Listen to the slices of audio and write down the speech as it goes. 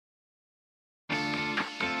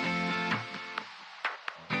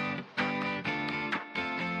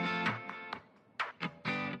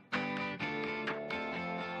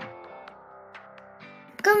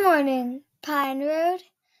Good morning, Pine Road.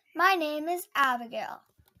 My name is Abigail.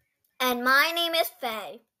 And my name is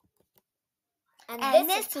Faye. And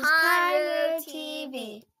this is Pine Road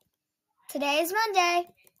TV. Today is Monday.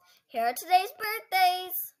 Here are today's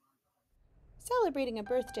birthdays. Celebrating a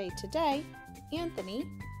birthday today, Anthony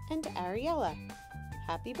and Ariella.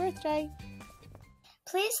 Happy birthday.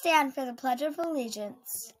 Please stand for the Pledge of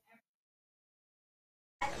Allegiance.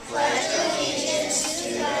 Pledge allegiance to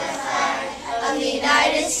the flag of the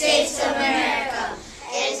United States of America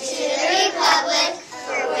and to the republic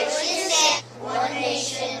for which it stands, one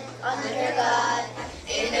nation, under God,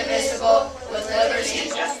 indivisible, with liberty and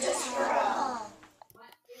justice for all.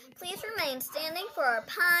 Please remain standing for our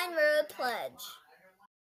Pine Road Pledge.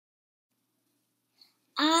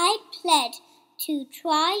 I pledge to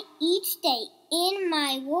try each day in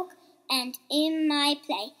my work and in my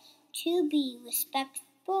play to be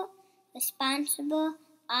respectful, responsible,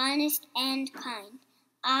 honest, and kind.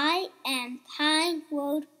 I am Pine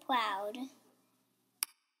Road proud.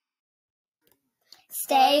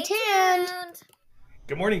 Stay tuned.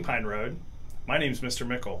 Good morning, Pine Road. My name's Mr.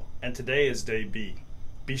 Mickle, and today is day B.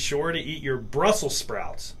 Be sure to eat your Brussels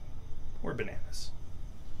sprouts or bananas.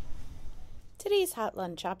 Today's hot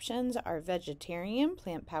lunch options are vegetarian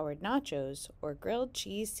plant-powered nachos or grilled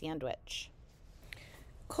cheese sandwich.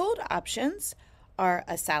 Cold options are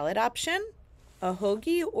a salad option, a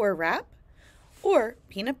hoagie or wrap, or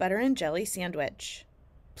peanut butter and jelly sandwich.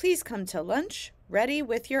 Please come to lunch ready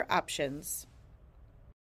with your options.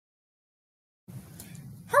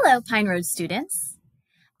 Hello, Pine Road students.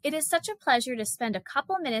 It is such a pleasure to spend a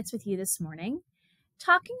couple minutes with you this morning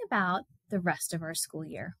talking about the rest of our school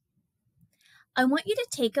year. I want you to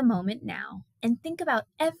take a moment now and think about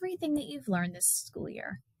everything that you've learned this school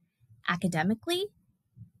year, academically,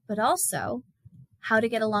 but also how to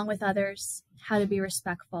get along with others, how to be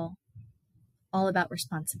respectful, all about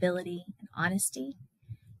responsibility and honesty.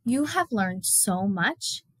 You have learned so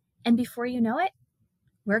much, and before you know it,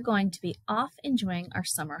 we're going to be off enjoying our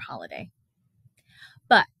summer holiday.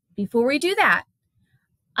 But before we do that,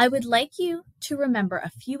 I would like you to remember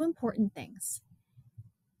a few important things.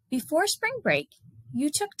 Before spring break,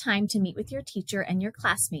 you took time to meet with your teacher and your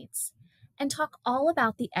classmates and talk all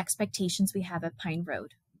about the expectations we have at Pine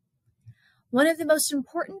Road. One of the most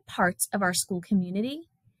important parts of our school community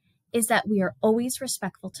is that we are always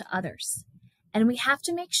respectful to others, and we have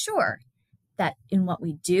to make sure that in what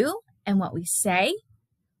we do and what we say,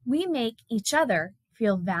 we make each other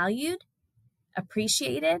feel valued,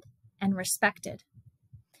 appreciated, and respected.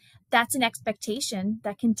 That's an expectation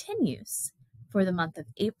that continues for the month of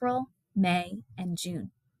April, May, and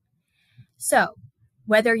June. So,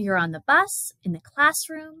 whether you're on the bus, in the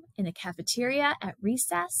classroom, in the cafeteria, at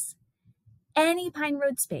recess, any Pine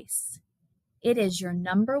Road space, it is your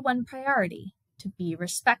number one priority to be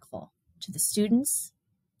respectful to the students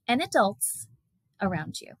and adults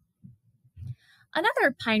around you.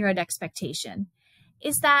 Another Pine Road expectation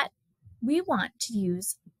is that we want to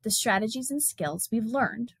use the strategies and skills we've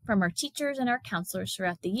learned from our teachers and our counselors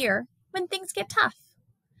throughout the year when things get tough.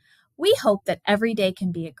 We hope that every day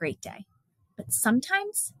can be a great day, but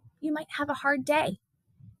sometimes you might have a hard day.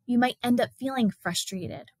 You might end up feeling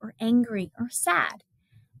frustrated or angry or sad.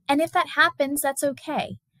 And if that happens, that's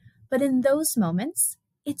okay. But in those moments,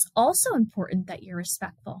 it's also important that you're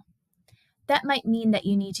respectful. That might mean that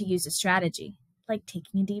you need to use a strategy, like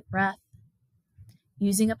taking a deep breath,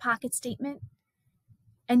 using a pocket statement,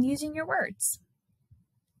 and using your words.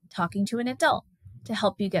 Talking to an adult to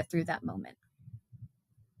help you get through that moment.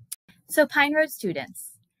 So Pine Road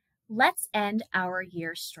students, let's end our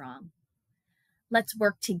year strong. Let's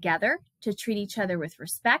work together to treat each other with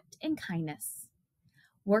respect and kindness,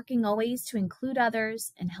 working always to include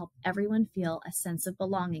others and help everyone feel a sense of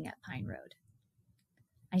belonging at Pine Road.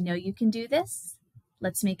 I know you can do this.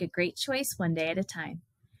 Let's make a great choice one day at a time.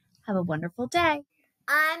 Have a wonderful day.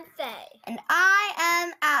 I'm Faye. And I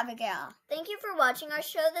am Abigail. Thank you for watching our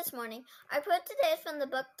show this morning. Our quote today is from the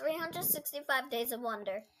book 365 Days of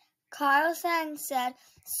Wonder. Carl Sagan said,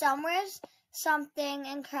 "Somewhere something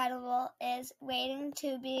incredible is waiting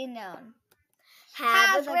to be known."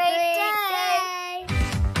 Have a great day.